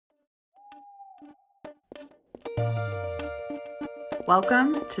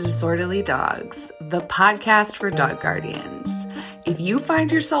Welcome to Disorderly Dogs, the podcast for dog guardians. If you find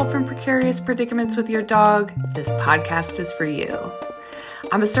yourself in precarious predicaments with your dog, this podcast is for you.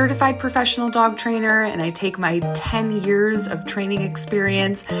 I'm a certified professional dog trainer, and I take my 10 years of training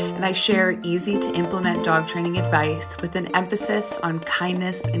experience and I share easy to implement dog training advice with an emphasis on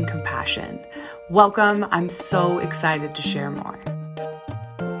kindness and compassion. Welcome. I'm so excited to share more.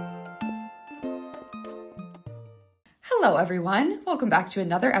 Hello, everyone. Welcome back to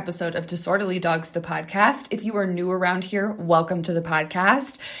another episode of Disorderly Dogs, the podcast. If you are new around here, welcome to the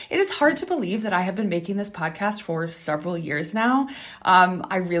podcast. It is hard to believe that I have been making this podcast for several years now.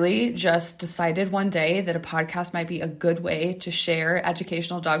 I really just decided one day that a podcast might be a good way to share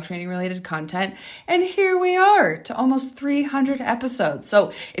educational dog training related content. And here we are to almost 300 episodes.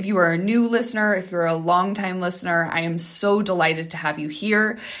 So if you are a new listener, if you're a longtime listener, I am so delighted to have you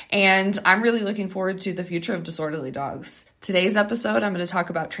here. And I'm really looking forward to the future of Disorderly Dogs. Today's episode, I'm going to talk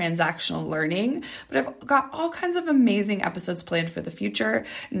about transactional learning, but I've got all kinds of amazing episodes planned for the future.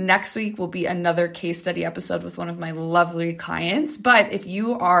 Next week will be another case study episode with one of my lovely clients. But if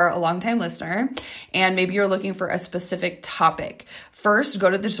you are a longtime listener and maybe you're looking for a specific topic, first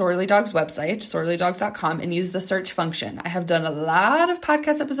go to the Disorderly Dogs website, disorderlydogs.com, and use the search function. I have done a lot of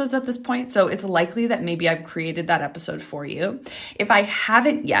podcast episodes at this point, so it's likely that maybe I've created that episode for you. If I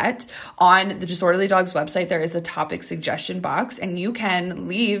haven't yet, on the Disorderly Dogs website, there is a topic suggestion box, and you can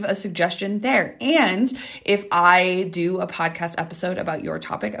leave a suggestion there. And if I do a podcast episode about your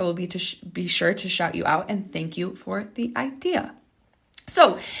topic, I will be sure to shout you out and thank you for the idea.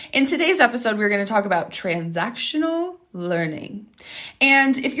 So in today's episode, we're going to talk about transactional learning.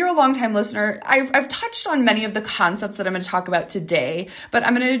 And if you're a longtime listener, I've touched on many of the concepts that I'm going to talk about today, but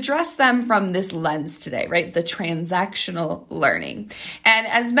I'm going to address them from this lens today, right? The transactional learning. And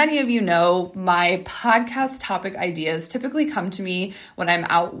as many of you know, my podcast topic ideas typically come to me when I'm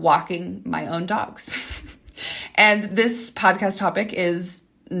out walking my own dogs. And this podcast topic is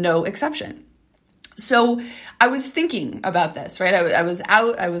no exception. So I was thinking about this, right? I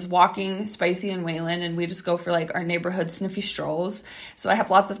was walking Spicy and Waylon, and we just go for like our neighborhood sniffy strolls. So I have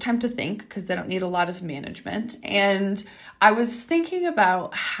lots of time to think because they don't need a lot of management. And I was thinking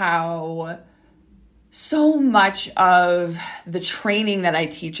about how so much of the training that I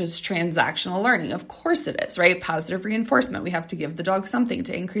teach is transactional learning. Of course it is, right? Positive reinforcement. We have to give the dog something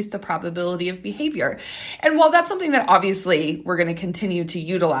to increase the probability of behavior. And while that's something that obviously we're going to continue to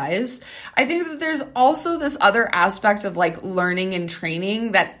utilize, I think that there's also this other aspect of like learning and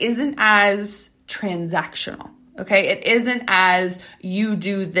training that isn't as transactional. Okay, it isn't as you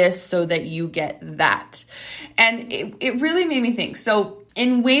do this so that you get that. And it really made me think. So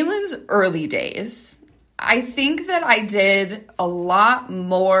in Waylon's early days, I think that I did a lot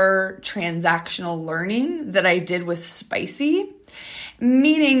more transactional learning than I did with Spicy,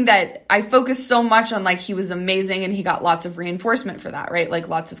 meaning that I focused so much on like he was amazing and he got lots of reinforcement for that, right? Like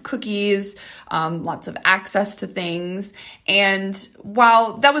lots of cookies, lots of access to things. And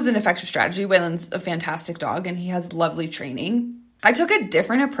while that was an effective strategy, Waylon's a fantastic dog and he has lovely training, I took a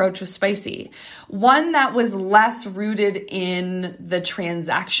different approach with Spicy, one that was less rooted in the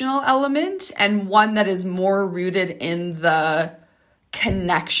transactional element and one that is more rooted in the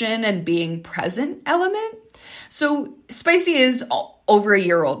connection and being present element. So Spicy is over a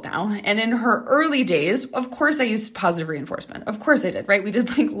year old now. And in her early days, of course, I used positive reinforcement. Of course I did, right? We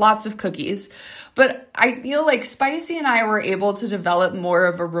did like lots of cookies. But I feel like Spicy and I were able to develop more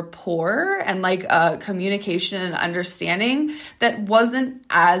of a rapport and like a communication and understanding that wasn't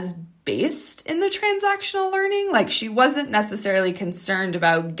as based in the transactional learning. Like she wasn't necessarily concerned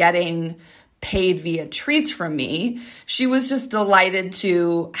about getting paid via treats from me. She was just delighted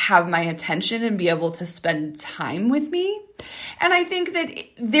to have my attention and be able to spend time with me. And I think that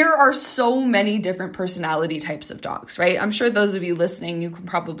there are so many different personality types of dogs, right? I'm sure those of you listening, you can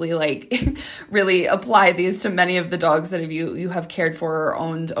probably like really apply these to many of the dogs that you have cared for or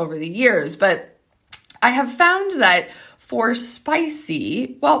owned over the years. But I have found that for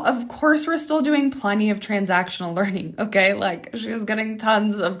Spicy, well, of course, we're still doing plenty of transactional learning, okay? Like she's getting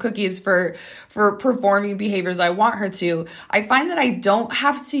tons of cookies for performing behaviors I want her to. I find that I don't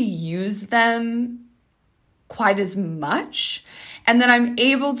have to use them quite as much. And then I'm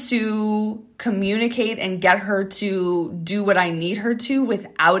able to communicate and get her to do what I need her to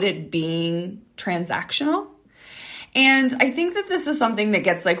without it being transactional. And I think that this is something that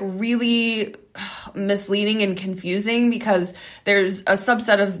gets like really misleading and confusing because there's a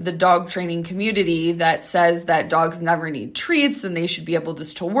subset of the dog training community that says that dogs never need treats and they should be able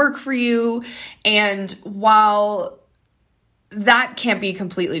just to work for you. And while that can't be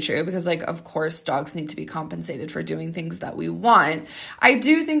completely true because, like, of course, dogs need to be compensated for doing things that we want. I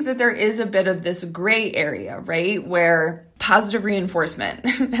do think that there is a bit of this gray area, right, where positive reinforcement,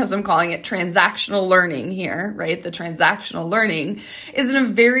 as I'm calling it, transactional learning here, right, the transactional learning is a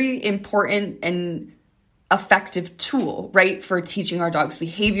very important and effective tool, right, for teaching our dogs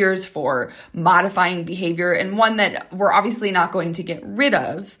behaviors, for modifying behavior, and one that we're obviously not going to get rid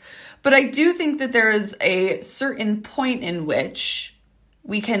of. But I do think that there is a certain point in which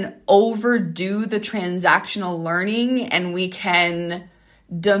we can overdo the transactional learning and we can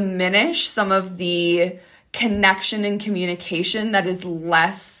diminish some of the connection and communication that is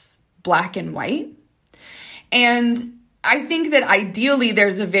less black and white. And I think that ideally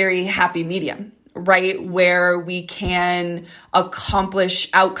there's a very happy medium, right, where we can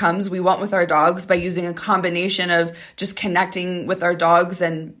accomplish outcomes we want with our dogs by using a combination of just connecting with our dogs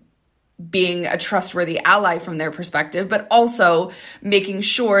and being a trustworthy ally from their perspective, but also making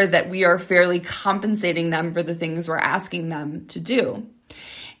sure that we are fairly compensating them for the things we're asking them to do.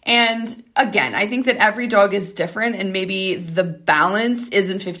 And again, I think that every dog is different and maybe the balance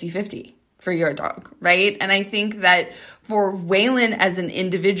isn't 50-50 for your dog, right? And I think that for Waylon as an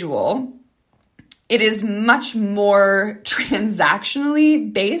individual, it is much more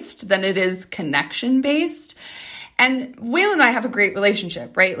transactionally based than it is connection based. And Waylon and I have a great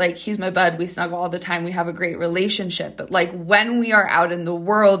relationship, right? Like, he's my bud. We snuggle all the time. We have a great relationship. But like, when we are out in the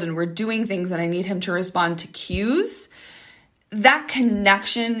world and we're doing things and I need him to respond to cues, that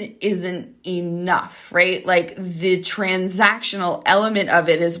connection isn't enough, right? Like, the transactional element of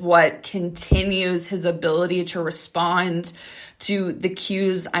it is what continues his ability to respond to the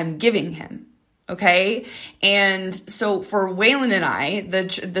cues I'm giving him. Okay. And so for Waylon and I, the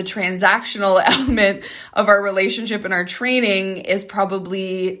transactional element of our relationship and our training is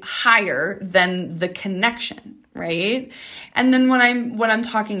probably higher than the connection, right? And then when I'm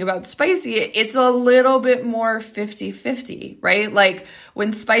talking about Spicy, it's a little bit more 50-50, right? Like,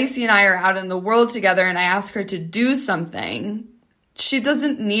 when Spicy and I are out in the world together and I ask her to do something, she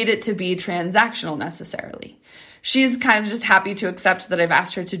doesn't need it to be transactional necessarily. She's kind of just happy to accept that I've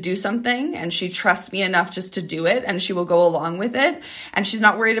asked her to do something, and she trusts me enough just to do it, and she will go along with it. And she's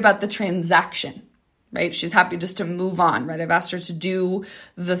not worried about the transaction, right? She's happy just to move on, right? I've asked her to do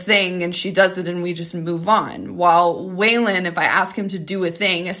the thing and she does it and we just move on. While Waylon, if I ask him to do a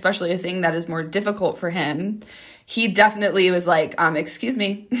thing, especially a thing that is more difficult for him, he definitely was like, excuse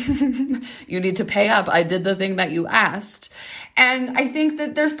me, you need to pay up. I did the thing that you asked. And I think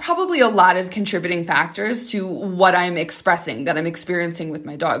that there's probably a lot of contributing factors to what I'm expressing, that I'm experiencing with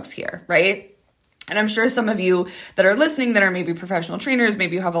my dogs here, right? And I'm sure some of you that are listening that are maybe professional trainers,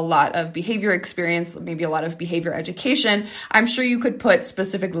 maybe you have a lot of behavior experience, maybe a lot of behavior education. I'm sure you could put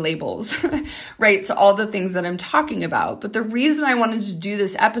specific labels, right, to all the things that I'm talking about. But the reason I wanted to do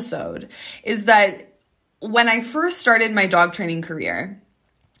this episode is that when I first started my dog training career,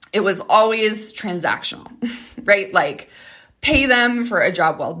 it was always transactional, right? Like, pay them for a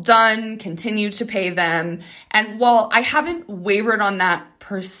job well done, continue to pay them. And while I haven't wavered on that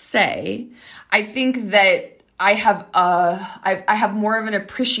per se, I think that I have more of an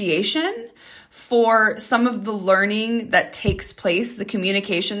appreciation for some of the learning that takes place, the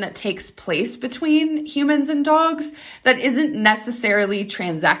communication that takes place between humans and dogs that isn't necessarily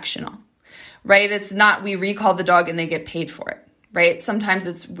transactional, right? It's not we recall the dog and they get paid for it. Right? Sometimes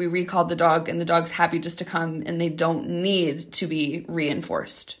it's we recall the dog and the dog's happy just to come and they don't need to be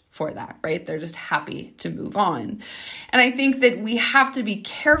reinforced for that, right? They're just happy to move on. And I think that we have to be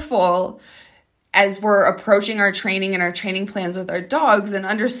careful as we're approaching our training and our training plans with our dogs and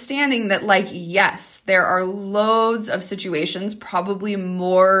understanding that, like, yes, there are loads of situations, probably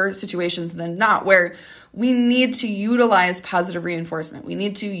more situations than not, where we need to utilize positive reinforcement. We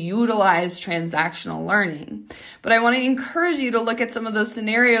need to utilize transactional learning. But I want to encourage you to look at some of those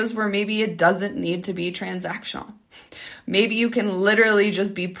scenarios where maybe it doesn't need to be transactional. Maybe you can literally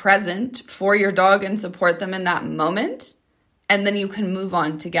just be present for your dog and support them in that moment, and then you can move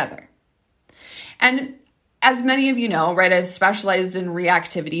on together. And as many of you know, right, I've specialized in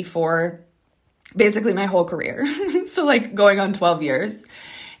reactivity for basically my whole career. So like going on 12 years.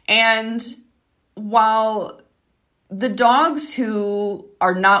 And while the dogs who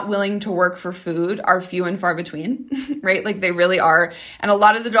are not willing to work for food are few and far between, right? Like they really are. And a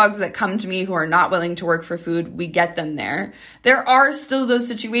lot of the dogs that come to me who are not willing to work for food, we get them there. There are still those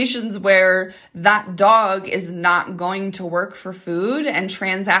situations where that dog is not going to work for food and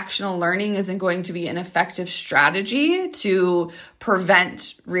transactional learning isn't going to be an effective strategy to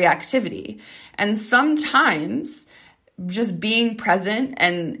prevent reactivity. And sometimes just being present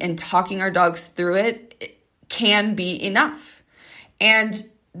and talking our dogs through it can be enough. And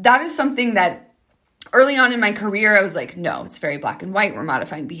that is something that early on in my career, I was like, no, it's very black and white. We're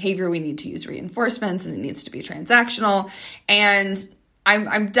modifying behavior. We need to use reinforcements and it needs to be transactional. And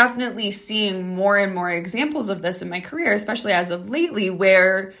I'm definitely seeing more and more examples of this in my career, especially as of lately,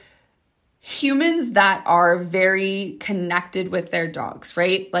 where humans that are very connected with their dogs,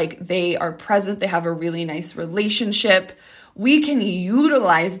 right? Like they are present, they have a really nice relationship. We can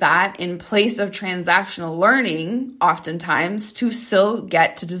utilize that in place of transactional learning oftentimes to still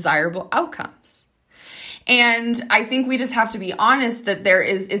get to desirable outcomes. And I think we just have to be honest that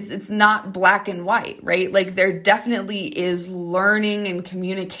it's not black and white, right? Like there definitely is learning and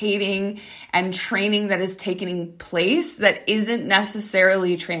communicating and training that is taking place that isn't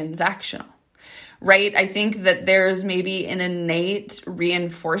necessarily transactional, right? I think that there's maybe an innate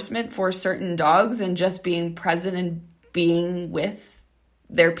reinforcement for certain dogs and just being present and being with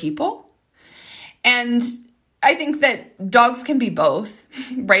their people. And I think that dogs can be both,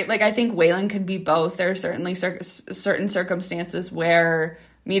 right? Like I think Waylon can be both. There are certainly certain circumstances where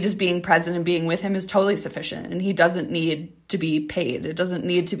me just being present and being with him is totally sufficient and he doesn't need to be paid. It doesn't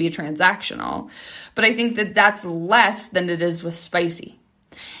need to be transactional. But I think that that's less than it is with Spicy.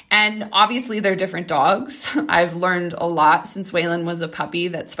 And obviously they're different dogs. I've learned a lot since Waylon was a puppy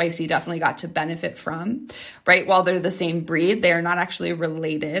that Spicy definitely got to benefit from, right? While they're the same breed, they are not actually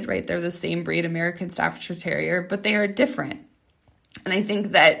related, right? They're the same breed, American Staffordshire Terrier, but they are different. And I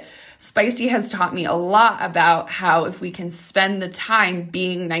think that Spicy has taught me a lot about how if we can spend the time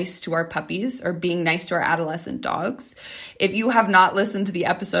being nice to our puppies or being nice to our adolescent dogs. If you have not listened to the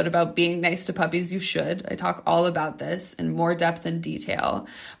episode about being nice to puppies, you should. I talk all about this in more depth and detail.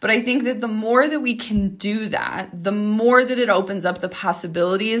 But I think that the more that we can do that, the more that it opens up the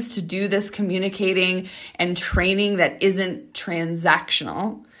possibilities to do this communicating and training that isn't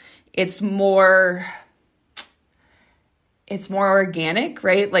transactional. It's more organic,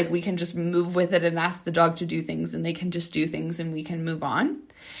 right? Like we can just move with it and ask the dog to do things and they can just do things and we can move on.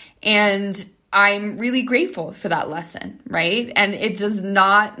 And I'm really grateful for that lesson, right? And it does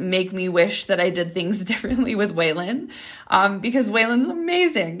not make me wish that I did things differently with Waylon, because Waylon's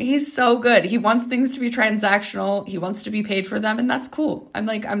amazing. He's so good. He wants things to be transactional. He wants to be paid for them, and that's cool.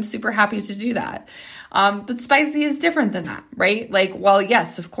 I'm super happy to do that. But Spicy is different than that, right? Like, well,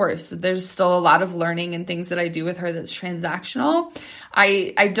 yes, of course, there's still a lot of learning and things that I do with her that's transactional.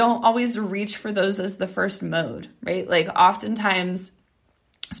 I don't always reach for those as the first mode, right? Like oftentimes,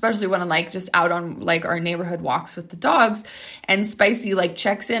 especially when I'm like just out on like our neighborhood walks with the dogs and Spicy like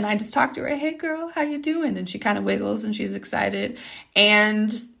checks in, I just talk to her, hey girl, how you doing? And she kind of wiggles and she's excited.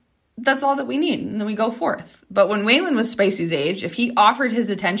 And that's all that we need. And then we go forth. But when Waylon was Spicy's age, if he offered his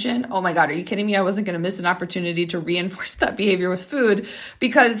attention, oh my God, are you kidding me? I wasn't going to miss an opportunity to reinforce that behavior with food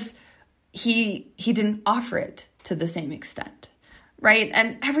because he didn't offer it to the same extent. Right?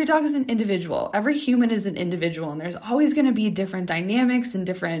 And every dog is an individual. Every human is an individual. And there's always going to be different dynamics and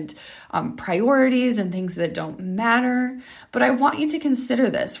different priorities and things that don't matter. But I want you to consider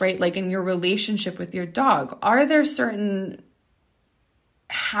this, right? Like in your relationship with your dog, are there certain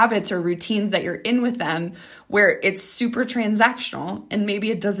habits or routines that you're in with them where it's super transactional and maybe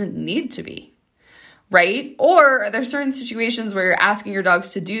it doesn't need to be? Right? Or are there certain situations where you're asking your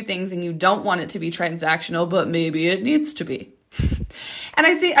dogs to do things and you don't want it to be transactional, but maybe it needs to be? And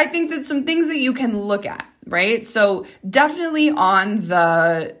I think that some things that you can look at, right? So definitely on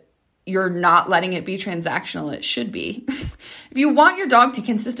the, you're not letting it be transactional, it should be. If you want your dog to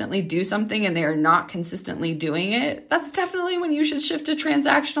consistently do something and they are not consistently doing it, that's definitely when you should shift to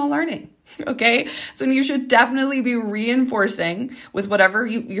transactional learning. Okay? So when you should definitely be reinforcing with whatever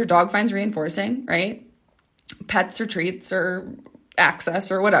your dog finds reinforcing, right? Pets or treats or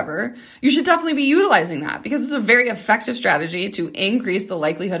access or whatever, you should definitely be utilizing that because it's a very effective strategy to increase the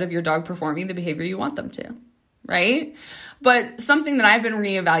likelihood of your dog performing the behavior you want them to, right? But something that I've been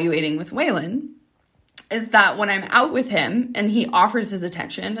reevaluating with Waylon is that when I'm out with him and he offers his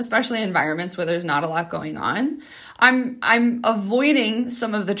attention, especially in environments where there's not a lot going on, I'm avoiding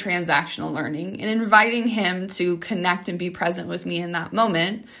some of the transactional learning and inviting him to connect and be present with me in that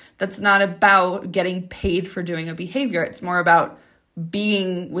moment. That's not about getting paid for doing a behavior. It's more about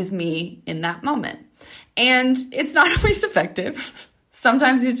being with me in that moment. And it's not always effective.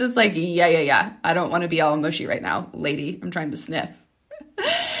 Sometimes he's just like, yeah. I don't want to be all mushy right now, lady. I'm trying to sniff.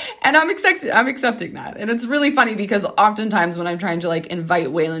 And I'm accepting that. And it's really funny because oftentimes when I'm trying to like invite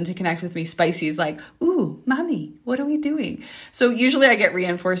Waylon to connect with me, Spicy's like, ooh, mommy, what are we doing? So usually I get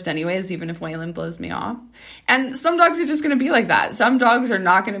reinforced anyways, even if Waylon blows me off. And some dogs are just going to be like that. Some dogs are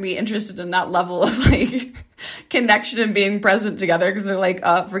not going to be interested in that level of like connection and being present together because they're like,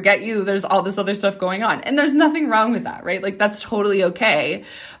 forget you, there's all this other stuff going on. And there's nothing wrong with that, right? Like that's totally okay.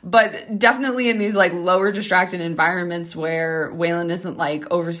 But definitely in these like lower distracted environments where Waylon isn't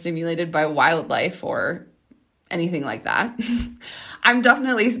like overstimulated by wildlife or anything like that, I'm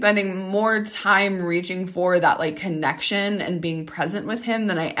definitely spending more time reaching for that like connection and being present with him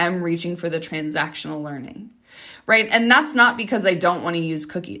than I am reaching for the transactional learning. Right. And that's not because I don't want to use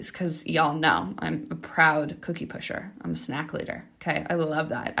cookies, because y'all know I'm a proud cookie pusher. I'm a snack leader. Okay. I love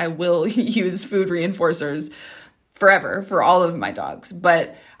that. I will use food reinforcers forever for all of my dogs.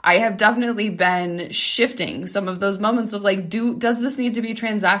 But I have definitely been shifting some of those moments of like, does this need to be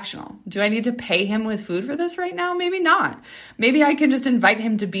transactional? Do I need to pay him with food for this right now? Maybe not. Maybe I can just invite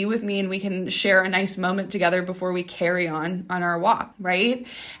him to be with me and we can share a nice moment together before we carry on our walk, right?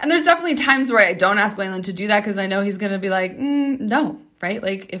 And there's definitely times where I don't ask Waylon to do that because I know he's going to be like, no, right?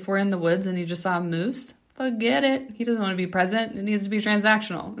 Like if we're in the woods and he just saw a moose, forget it. He doesn't want to be present. It needs to be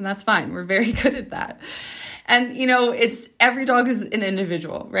transactional, and that's fine. We're very good at that. And, it's every dog is an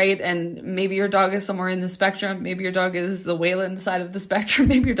individual, right? And maybe your dog is somewhere in the spectrum. Maybe your dog is the Waylon side of the spectrum.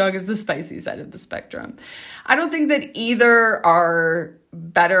 Maybe your dog is the spicy side of the spectrum. I don't think that either are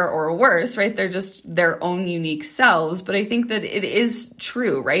better or worse, right? They're just their own unique selves. But I think that it is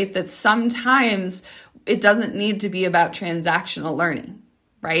true, right? That sometimes it doesn't need to be about transactional learning.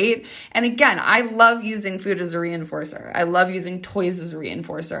 Right? And again, I love using food as a reinforcer. I love using toys as a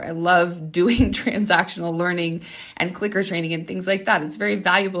reinforcer. I love doing transactional learning and clicker training and things like that. It's very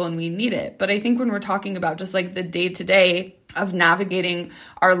valuable and we need it. But I think when we're talking about just like the day-to-day of navigating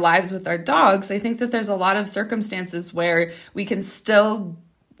our lives with our dogs, I think that there's a lot of circumstances where we can still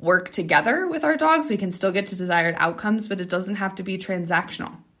work together with our dogs. We can still get to desired outcomes, but it doesn't have to be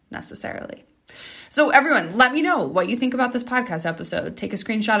transactional necessarily. So everyone, let me know what you think about this podcast episode. Take a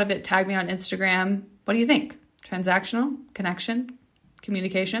screenshot of it, tag me on Instagram. What do you think? Transactional, connection,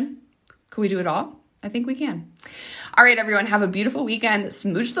 communication? Could we do it all? I think we can. All right, everyone, have a beautiful weekend.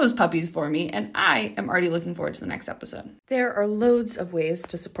 Smooch those puppies for me, and I am already looking forward to the next episode. There are loads of ways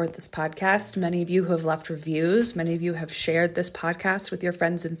to support this podcast. Many of you who have left reviews, many of you have shared this podcast with your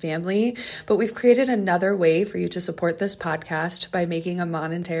friends and family, but we've created another way for you to support this podcast by making a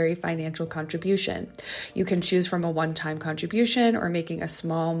monetary financial contribution. You can choose from a one-time contribution or making a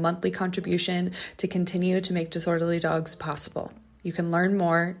small monthly contribution to continue to make Disorderly Dogs possible. You can learn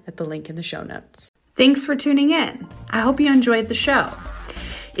more at the link in the show notes. Thanks for tuning in. I hope you enjoyed the show.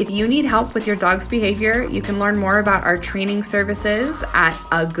 If you need help with your dog's behavior, you can learn more about our training services at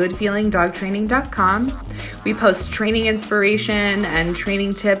agoodfeelingdogtraining.com. We post training inspiration and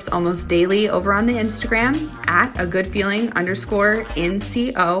training tips almost daily over on the Instagram at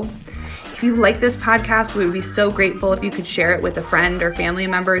agoodfeeling_NCO. If you like this podcast, we would be so grateful if you could share it with a friend or family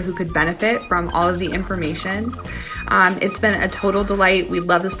member who could benefit from all of the information. It's been a total delight. We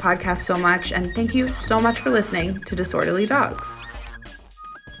love this podcast so much, and thank you so much for listening to Disorderly Dogs.